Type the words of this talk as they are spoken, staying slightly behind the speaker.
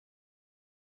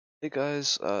Hey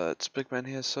guys, it's Big Man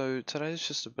here. So today is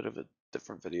just a bit of a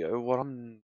different video. What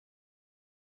I'm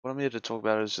here to talk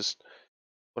about is just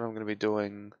what I'm going to be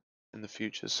doing in the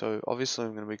future. So obviously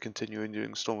I'm going to be continuing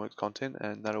doing Stormworks content,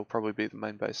 and that'll probably be the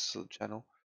main basis of the channel.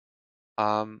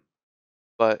 Um,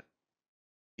 but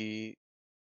the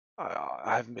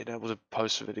I haven't been able to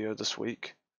post a video this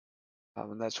week,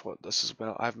 and that's what this is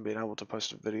about. I haven't been able to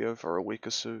post a video for a week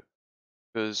or so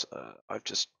because I've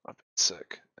been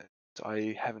sick, and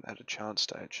I haven't had a chance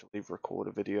to actually record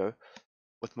a video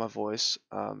with my voice.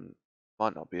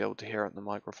 Might not be able to hear it in the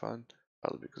microphone,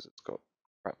 partly because it's got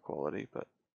crap quality, but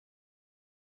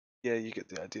yeah, you get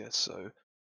the idea. So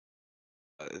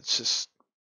it's just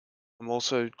I'm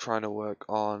also trying to work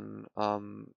on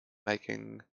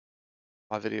making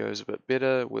my videos a bit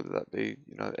better, whether that be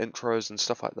intros and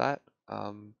stuff like that.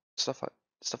 Stuff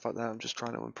like that. I'm just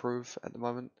trying to improve at the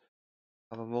moment.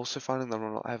 I'm also finding that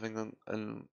I'm not having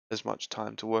as much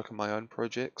time to work on my own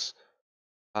projects.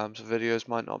 So videos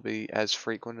might not be as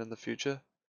frequent in the future,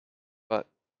 but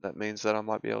that means that I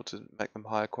might be able to make them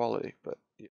higher quality. But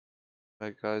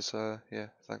yeah, guys, yeah,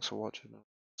 thanks for watching.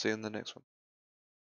 See you in the next one.